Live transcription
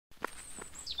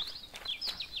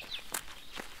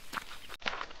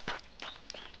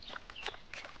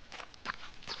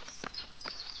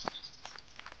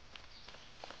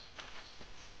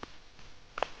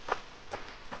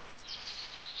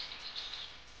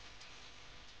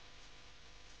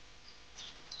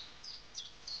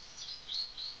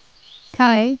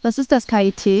Hi, was ist das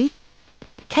KIT?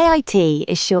 KIT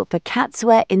is short for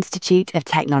Karlsruhe Institute of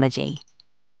Technology.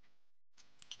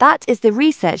 That is the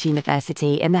research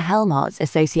university in the Helmholtz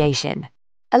Association,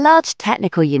 a large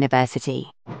technical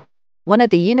university, one of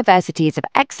the universities of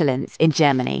excellence in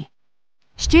Germany.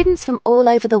 Students from all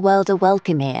over the world are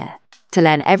welcome here to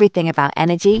learn everything about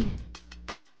energy,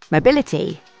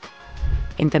 mobility,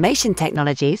 information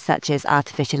technologies such as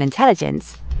artificial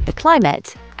intelligence, the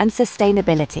climate, and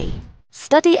sustainability.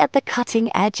 Study at the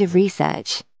cutting edge of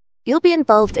research. You'll be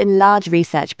involved in large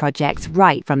research projects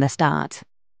right from the start.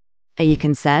 Are you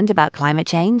concerned about climate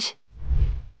change?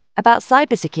 About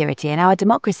cybersecurity and our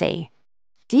democracy?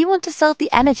 Do you want to solve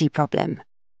the energy problem?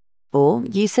 Or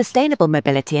use sustainable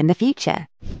mobility in the future?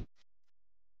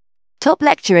 Top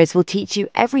lecturers will teach you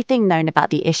everything known about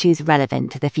the issues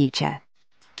relevant to the future.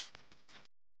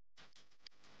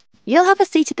 You'll have a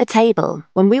seat at the table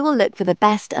when we will look for the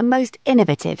best and most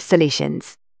innovative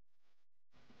solutions.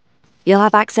 You'll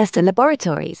have access to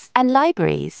laboratories and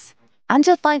libraries, and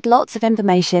you'll find lots of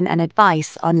information and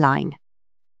advice online.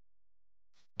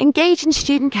 Engage in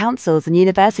student councils and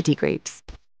university groups.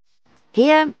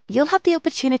 Here, you'll have the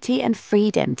opportunity and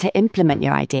freedom to implement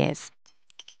your ideas.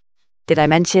 Did I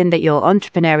mention that your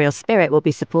entrepreneurial spirit will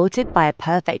be supported by a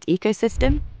perfect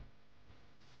ecosystem?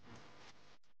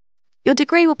 Your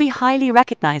degree will be highly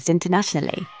recognized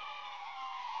internationally,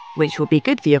 which will be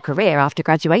good for your career after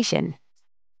graduation.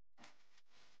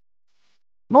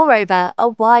 Moreover, a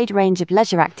wide range of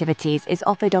leisure activities is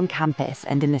offered on campus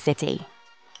and in the city,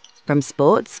 from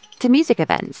sports to music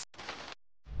events.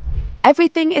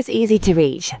 Everything is easy to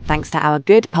reach thanks to our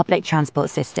good public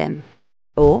transport system.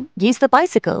 Or use the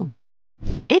bicycle.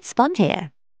 It's fun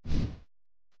here.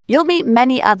 You'll meet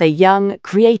many other young,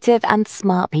 creative, and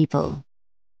smart people.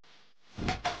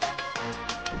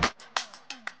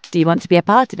 Do you want to be a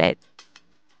part of it?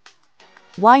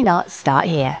 Why not start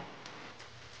here?